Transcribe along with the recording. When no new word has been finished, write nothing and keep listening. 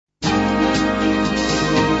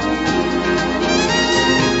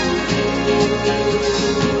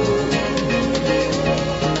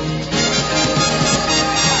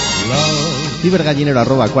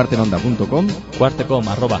cibergallinero@cuartenonda.com,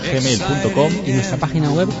 cuartecom@gmail.com y nuestra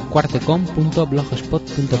página web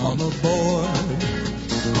cuartecom.blogspot.com.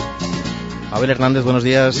 Abel Hernández, buenos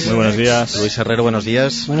días. Muy buenos días. Luis Herrero, buenos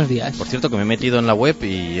días. Buenos días. Por cierto, que me he metido en la web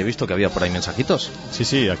y he visto que había por ahí mensajitos.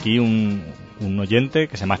 Sí, aquí un oyente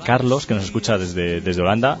que se llama Carlos, que nos escucha desde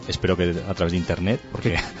Holanda, espero que a través de internet,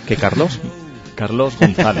 porque... ¿Qué Carlos? Carlos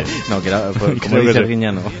González. No, que era, como dice el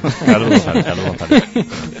guiñano. Carlos González.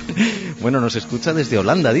 Bueno, nos escucha desde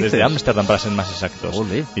Holanda, dice. Desde Ámsterdam, para ser más exactos.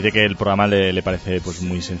 Olé. Dice que el programa le parece pues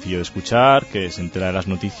muy sencillo de escuchar, que se entera de las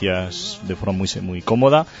noticias de forma muy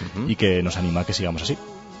cómoda y que nos anima a que sigamos así.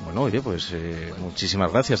 Bueno, oye, pues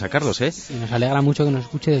muchísimas gracias a Carlos, ¿eh? Y nos alegra mucho que nos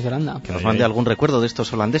escuche desde Holanda. Que nos mande algún recuerdo de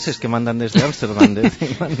estos holandeses que mandan desde Ámsterdam.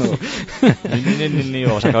 Ni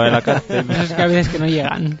vamos a acabar en la cárcel. Esas que a veces que no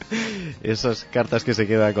llegan. Esas cartas que se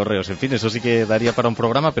quedan a correos. En fin, eso sí que daría para un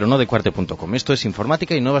programa, pero no de Cuarte.com. Esto es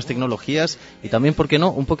informática y nuevas tecnologías y también, ¿por qué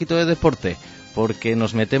no?, un poquito de deporte. Porque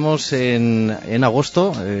nos metemos en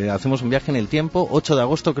agosto, hacemos un viaje en el tiempo. 8 de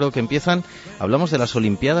agosto creo que empiezan. Hablamos de las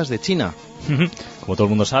Olimpiadas de China. Como todo el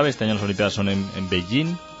mundo sabe, este año las Olimpiadas son en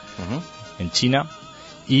Beijing, en China.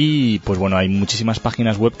 Y pues bueno, hay muchísimas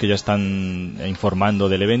páginas web que ya están informando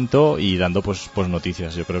del evento y dando pues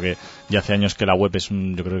noticias. Yo creo que ya hace años que la web es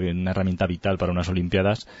yo creo que una herramienta vital para unas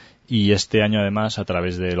Olimpiadas, y este año además, a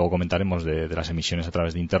través de, luego comentaremos, de las emisiones a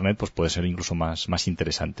través de internet, pues puede ser incluso más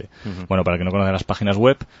interesante. Bueno, para el que no conozca las páginas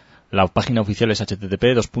web, la página oficial es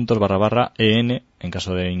http://en, en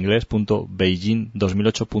caso de inglés,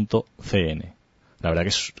 .beijing2008.cn. La verdad que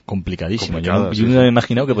es complicadísimo. Yo no me he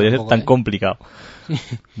imaginado que podía ser tan complicado.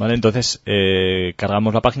 Vale, entonces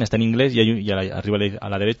cargamos la página, está en inglés, y arriba a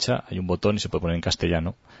la derecha hay un botón y se puede poner en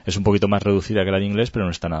castellano. Es un poquito más reducida que la de inglés, pero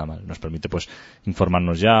no está nada mal. Nos permite pues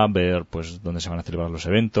informarnos ya, ver pues dónde se van a celebrar los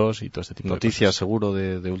eventos y todo este tipo de noticias, cosas. Seguro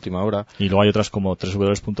de última hora. Y luego hay otras como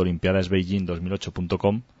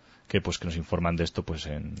www.olimpiadasbeijing2008.com que nos informan de esto pues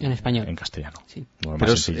en español, en castellano. Sí.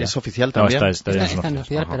 Pero es oficial también. No, está en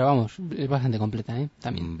oficial, pero vamos, es bastante completa,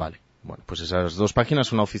 también. Vale. Bueno, pues esas dos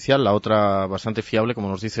páginas, una oficial, la otra bastante fiable, como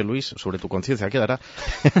nos dice Luis, sobre tu conciencia quedará,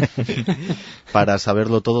 para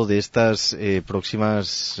saberlo todo de estas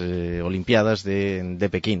próximas Olimpiadas de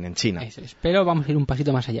Pekín, en China. Eso es. Pero vamos a ir un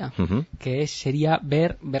pasito más allá, que sería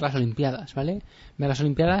ver las Olimpiadas, ¿vale? Ver las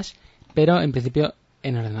Olimpiadas, pero en principio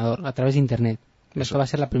en ordenador, a través de internet. Eso va a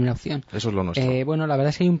ser la primera opción. Eso es lo nuestro. Bueno, la verdad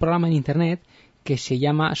es que hay un programa en internet que se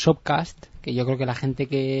llama Shopcast, que yo creo que la gente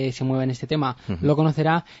que se mueve en este tema lo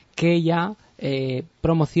conocerá, que ya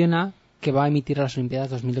promociona que va a emitir las Olimpiadas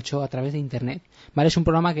 2008 a través de internet. ¿Vale? Es un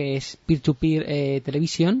programa que es peer-to-peer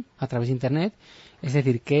televisión a través de internet, es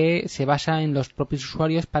decir, que se basa en los propios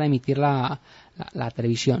usuarios para emitir la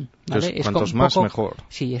televisión. ¿Vale? Entonces, cuantos más, mejor.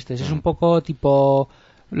 Sí, esto es un poco tipo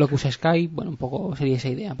lo que usa Skype, bueno, un poco sería esa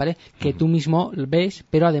idea, ¿vale? Que tú mismo ves,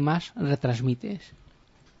 pero además retransmites.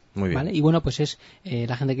 Muy bien. ¿Vale? Y bueno, pues es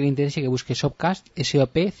la gente que le interese que busque Shopcast,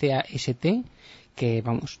 S-O-P-C-A-S-T, que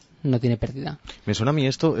vamos, no tiene pérdida. Me suena a mí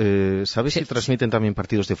esto, ¿sabes si transmiten también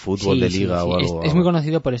partidos de fútbol, de liga o algo? Es muy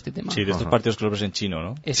conocido por este tema. Sí, de estos partidos que los ves en chino,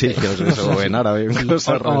 ¿no? Sí, que o en árabe.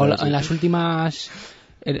 En las últimas...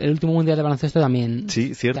 El último mundial de baloncesto también.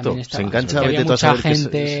 Sí, cierto. También se engancha. Había mucha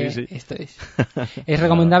gente. Sí. Esto es. Es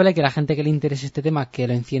recomendable que la gente que le interese este tema que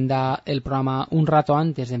lo encienda el programa un rato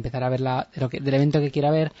antes de empezar a ver del evento que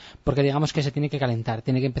quiera ver, porque digamos que se tiene que calentar,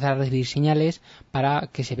 tiene que empezar a recibir señales para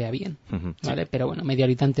que se vea bien, ¿vale? Pero bueno, media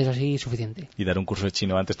horita antes así suficiente. Y dar un curso de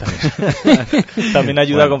chino antes también. También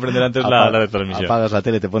ayuda a comprender antes la retransmisión. Apagas la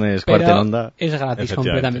tele, te pones Cuartenonda. Es gratis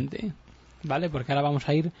completamente, ¿vale? Porque ahora vamos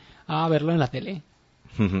a ir a verlo en la tele.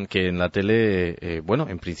 Que en la tele, bueno,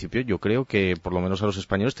 en principio yo creo que por lo menos a los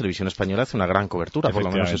españoles Televisión Española hace una gran cobertura, por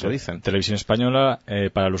lo menos eso dicen. Televisión Española,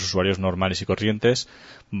 para los usuarios normales y corrientes,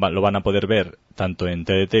 lo van a poder ver tanto en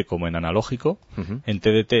TDT como en analógico. En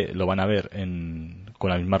TDT lo van a ver con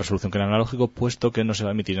la misma resolución que en analógico, puesto que no se va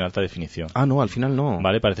a emitir en alta definición. Ah, no, al final no.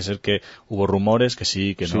 Vale, parece ser que hubo rumores, que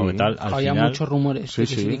sí, que no, que tal. Había muchos rumores,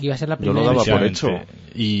 que iba a ser la primera. Yo lo daba por hecho.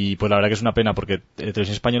 Y pues la verdad que es una pena, porque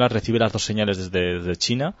Televisión Española recibe las dos señales desde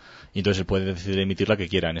China, y entonces él puede decidir emitir la que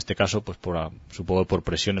quiera. En este caso, pues supongo por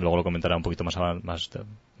presión, y luego lo comentará un poquito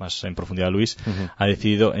más en profundidad Luis, ha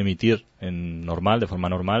decidido emitir de forma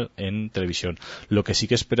normal, en televisión. Lo que sí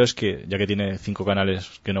que espero es que, ya que tiene 5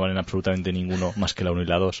 canales que no valen absolutamente ninguno más que la 1 y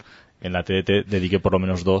la 2, en la TDT dedique por lo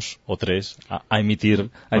menos 2 o 3 a emitir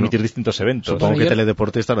distintos eventos. Supongo que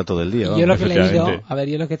Teledeporte estará todo el día. Yo lo que he leído,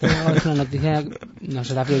 yo lo que tengo es una noticia, no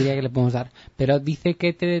sé la prioridad que le podemos dar, pero dice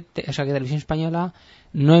que que Televisión Española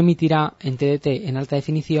no emitirá en TDT en alta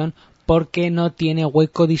definición porque no tiene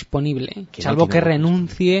hueco disponible, salvo que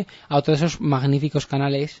renuncie a todos esos magníficos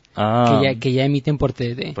canales que ya emiten por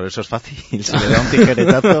TDT. Por eso es fácil, se le da un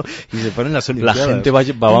tijeretazo y se ponen las Olimpiadas. La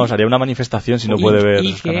gente haría una manifestación si no puede ver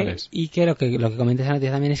los canales. Y que lo que comenta esa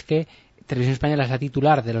noticia también es que Televisión Española es la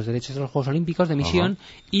titular de los derechos de los Juegos Olímpicos de emisión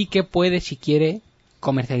y que puede, si quiere,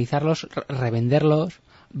 comercializarlos, revenderlos,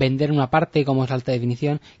 vender una parte como es alta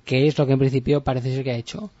definición, que es lo que en principio parece ser que ha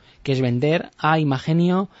hecho, que es vender a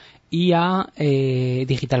Imagenio y a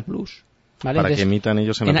Digital Plus, ¿vale? Para que emitan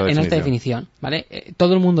ellos en alta definición, ¿vale?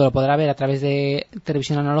 Todo el mundo lo podrá ver a través de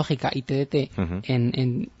televisión analógica y TDT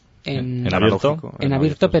en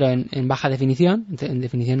abierto, pero en baja definición, en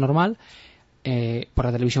definición normal, por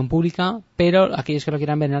la televisión pública, pero aquellos que lo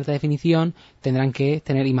quieran ver en alta definición tendrán que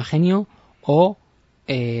tener Imagenio o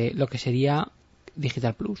lo que sería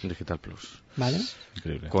Digital Plus. ¿Vale?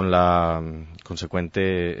 Increíble. Con la consecuente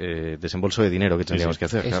desembolso de dinero que tendríamos que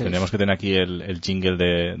hacer. Claro. Tendríamos que tener aquí el jingle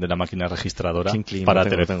de la máquina registradora cling, para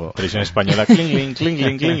Televisión Española. Cling, cling,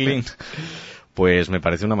 cling, cling, cling. Pues me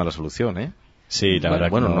parece una mala solución, ¿eh? Sí, la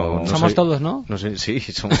verdad que no somos todos, ¿no? No sé, sí,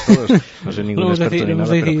 somos todos. No soy ningún experto ni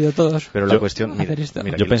nada. Decidido todos. Pero la cuestión... Mira,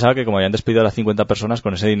 yo pensaba que como habían despedido a las 50 personas,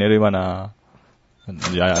 con ese dinero iban a...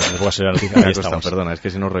 Ya les voy a ser la noticia. Ahí estamos. Perdona, es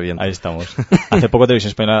que si no revienta. Ahí estamos. Hace poco Televisión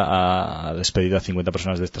Española ha despedido a 50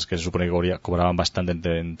 personas de estas que se supone que cobraban bastante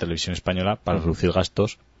en Televisión Española para reducir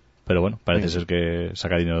gastos, pero bueno, parece ser que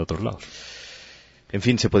saca dinero de otros lados. En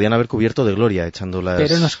fin, se podían haber cubierto de gloria echando las...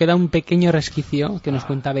 Pero nos queda un pequeño resquicio que nos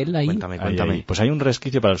cuenta Abel ahí. Cuéntame. Ahí. Pues hay un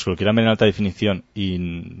resquicio para los que lo quieran ver en alta definición y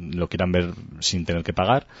lo quieran ver sin tener que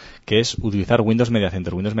pagar, que es utilizar Windows Media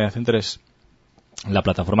Center. Windows Media Center es la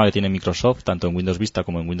plataforma que tiene Microsoft, tanto en Windows Vista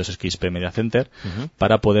como en Windows XP Media Center,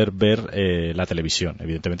 para poder ver la televisión.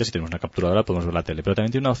 Evidentemente, si tenemos una capturadora podemos ver la tele, pero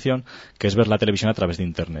también tiene una opción que es ver la televisión a través de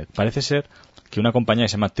Internet. Parece ser que una compañía que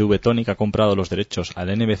se llama TV Tonic ha comprado los derechos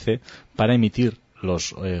al NBC para emitir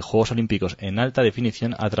los Juegos Olímpicos en alta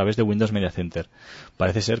definición a través de Windows Media Center.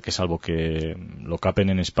 Parece ser que, salvo que lo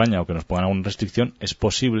capen en España o que nos pongan alguna restricción, es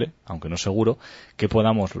posible, aunque no seguro, que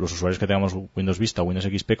podamos, los usuarios que tengamos Windows Vista o Windows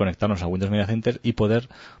XP, conectarnos a Windows Media Center y poder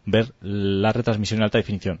ver la retransmisión en alta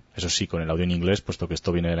definición. Eso sí, con el audio en inglés, puesto que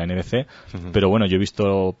esto viene de la NBC, pero bueno, yo he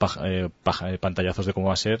visto pantallazos de cómo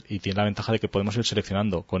va a ser y tiene la ventaja de que podemos ir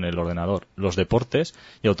seleccionando con el ordenador los deportes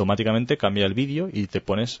y automáticamente cambia el vídeo y te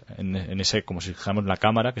pones en ese, como si la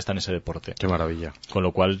cámara que está en ese deporte. Qué maravilla. Con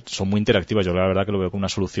lo cual son muy interactivas. Yo la verdad que lo veo como una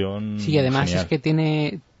solución. Sí, además genial. Es que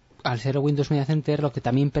tiene, al ser Windows Media Center, lo que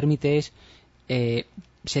también permite es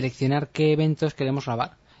seleccionar qué eventos queremos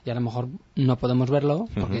grabar. Y a lo mejor no podemos verlo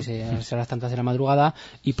porque será las tantas de la madrugada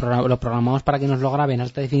y lo programamos para que nos lo grabe en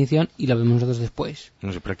alta definición y lo vemos nosotros después.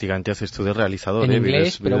 No sé, prácticamente haces tú de realizador. En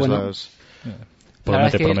inglés, pero bueno.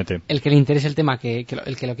 Promete. El que le interese el tema, el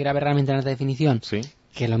que lo quiera ver realmente en alta definición, ¿sí?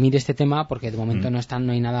 Que lo mire este tema, porque de momento no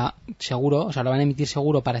hay nada seguro. O sea, lo van a emitir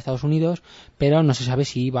seguro para Estados Unidos, pero no se sabe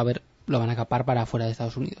si lo van a capar para fuera de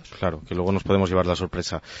Estados Unidos. Claro, que luego nos podemos llevar la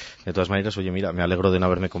sorpresa. De todas maneras, oye, mira, me alegro de no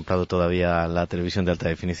haberme comprado todavía la televisión de alta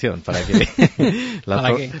definición, para que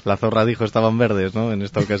la zorra dijo estaban verdes, ¿no? En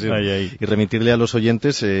esta ocasión. Ahí. Y remitirle a los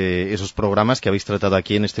oyentes esos programas que habéis tratado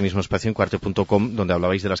aquí en este mismo espacio en cuarte.com, donde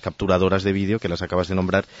hablabais de las capturadoras de vídeo, que las acabas de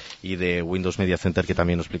nombrar, y de Windows Media Center, que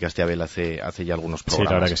también nos explicaste, Abel, hace ya algunos programas. Sí,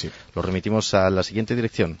 la verdad que sí. Los remitimos a la siguiente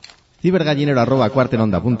dirección: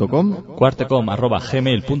 cibergallinero@cuartenonda.com,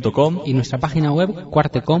 cuartecom@gmail.com y nuestra página web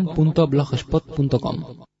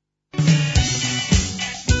cuartecom.blogspot.com.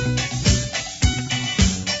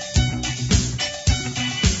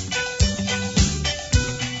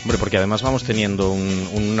 Hombre, porque además vamos teniendo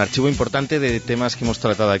un archivo importante de temas que hemos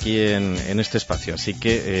tratado aquí en este espacio, así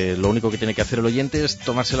que lo único que tiene que hacer el oyente es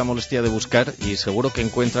tomarse la molestia de buscar y seguro que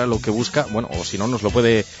encuentra lo que busca, bueno, o si no nos lo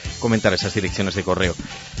puede comentar esas direcciones de correo.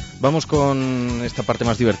 Vamos con esta parte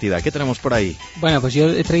más divertida. ¿Qué tenemos por ahí? Bueno, pues yo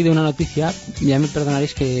he traído una noticia. Ya me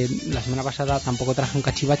perdonaréis que la semana pasada tampoco traje un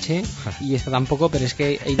cachivache y esta tampoco, pero es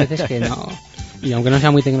que hay veces que no. Y aunque no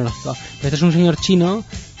sea muy tecnológico. Pero este es un señor chino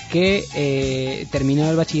que terminó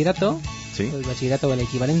el bachillerato, ¿sí? El bachillerato o el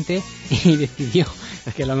equivalente, y decidió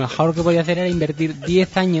que lo mejor que podía hacer era invertir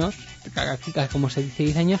 10 años, como se dice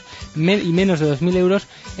 10 años, y menos de 2.000 euros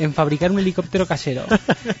en fabricar un helicóptero casero.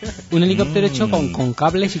 Un helicóptero hecho con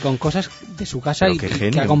cables y con cosas de su casa y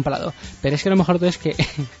que ha comprado. Pero es que lo mejor de todo es que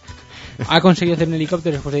ha conseguido hacer un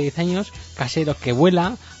helicóptero después de 10 años, casero, que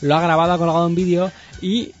vuela, lo ha grabado, ha colgado un vídeo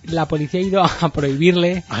y la policía ha ido a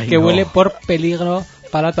prohibirle vuele por peligro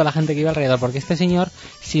para toda la gente que iba alrededor, porque este señor,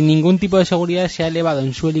 sin ningún tipo de seguridad, se ha elevado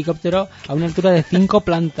en su helicóptero a una altura de 5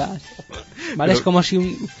 plantas. ¿Vale? Es como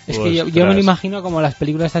si es que yo me lo imagino como las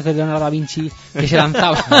películas estas de Leonardo da Vinci que se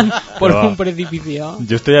lanzaban por un precipicio.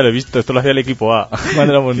 Yo esto ya lo he visto, esto lo hacía el equipo A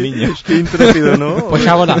cuando éramos niños. Qué intrépido, ¿no? Pues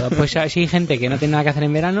ha volado. Pues si hay gente que no tiene nada que hacer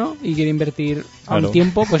en verano y quiere invertir a un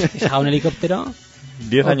tiempo, pues que se haga un helicóptero.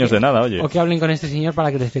 10 años de nada, oye. O que hablen con este señor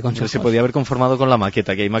para que les dé consejos. Se podía haber conformado con la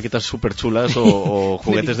maqueta, que hay maquetas súper chulas o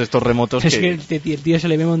juguetes de estos remotos es que el tío se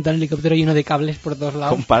le ve montar un helicóptero lleno de cables por todos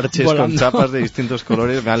lados. Con parches, volando. con chapas de distintos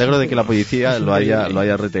colores. Me alegro de que la policía lo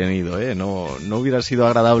haya retenido, ¿eh? No hubiera sido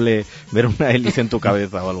agradable ver una hélice en tu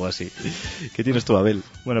cabeza o algo así. ¿Qué tienes tú, Abel?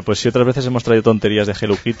 Bueno, pues si otras veces hemos traído tonterías de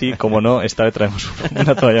Hello Kitty, como no, esta vez traemos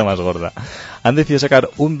una todavía más gorda. Han decidido sacar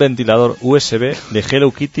un ventilador USB de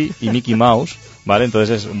Hello Kitty y Mickey Mouse. ¿Vale?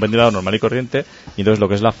 Entonces es un ventilador normal y corriente, y entonces lo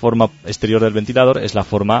que es la forma exterior del ventilador es la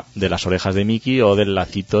forma de las orejas de Mickey o del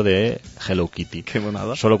lacito de Hello Kitty. Qué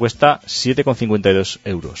monada. Solo cuesta 7,52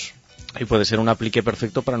 euros. Y puede ser un aplique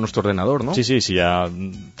perfecto para nuestro ordenador, ¿no? Sí, ya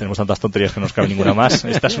tenemos tantas tonterías que no nos cabe ninguna más.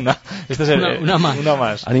 Esta es una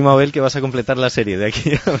más. Animo a Abel que vas a completar la serie de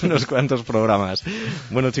aquí a unos cuantos programas.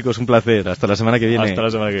 Bueno, chicos, un placer. Hasta la semana que viene. Hasta la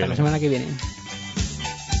semana que viene. Hasta la semana que viene.